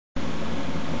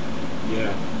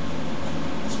Yeah,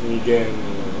 it's me again.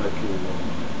 Like you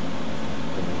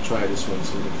try this one,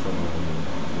 something from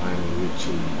Lionel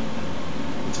Richie.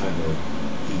 It's kind of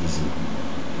easy.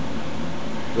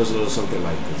 It goes a little something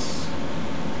like this.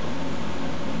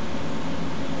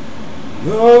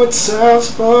 No, it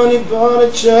sounds funny, but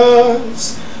I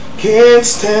just can't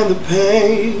stand the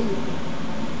pain.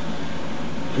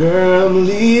 Girl, I'm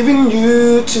leaving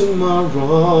you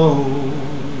tomorrow.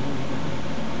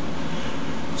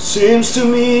 Seems to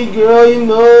me, girl, you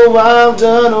know I've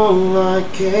done all I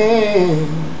can.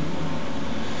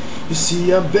 You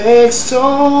see, I begged,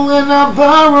 stole, and I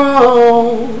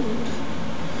borrowed.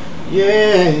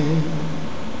 Yeah,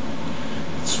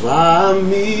 that's why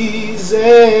I'm easy.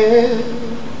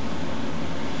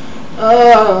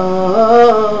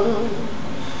 I'm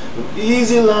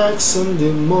easy like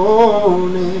Sunday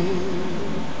morning.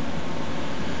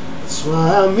 That's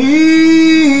why I'm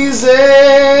easy.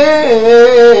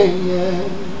 Yeah.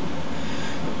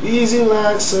 I'm easy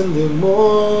like Sunday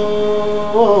morning.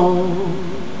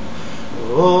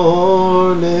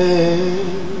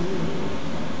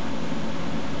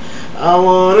 I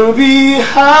wanna be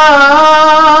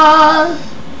high,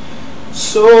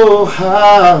 so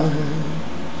high.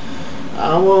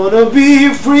 I wanna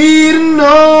be free to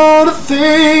know the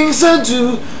things I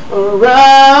do are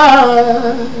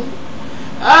right.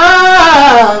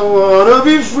 I wanna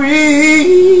be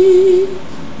free,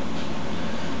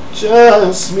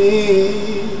 just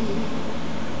me.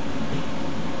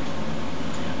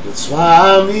 That's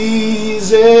why I'm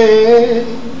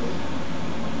easy.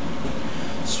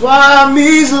 That's why I'm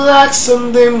easy like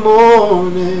Sunday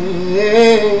morning.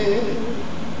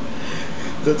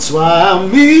 That's why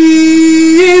I'm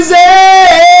easy.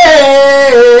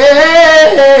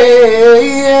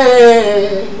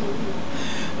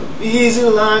 I'm easy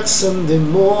like Sunday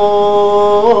morning.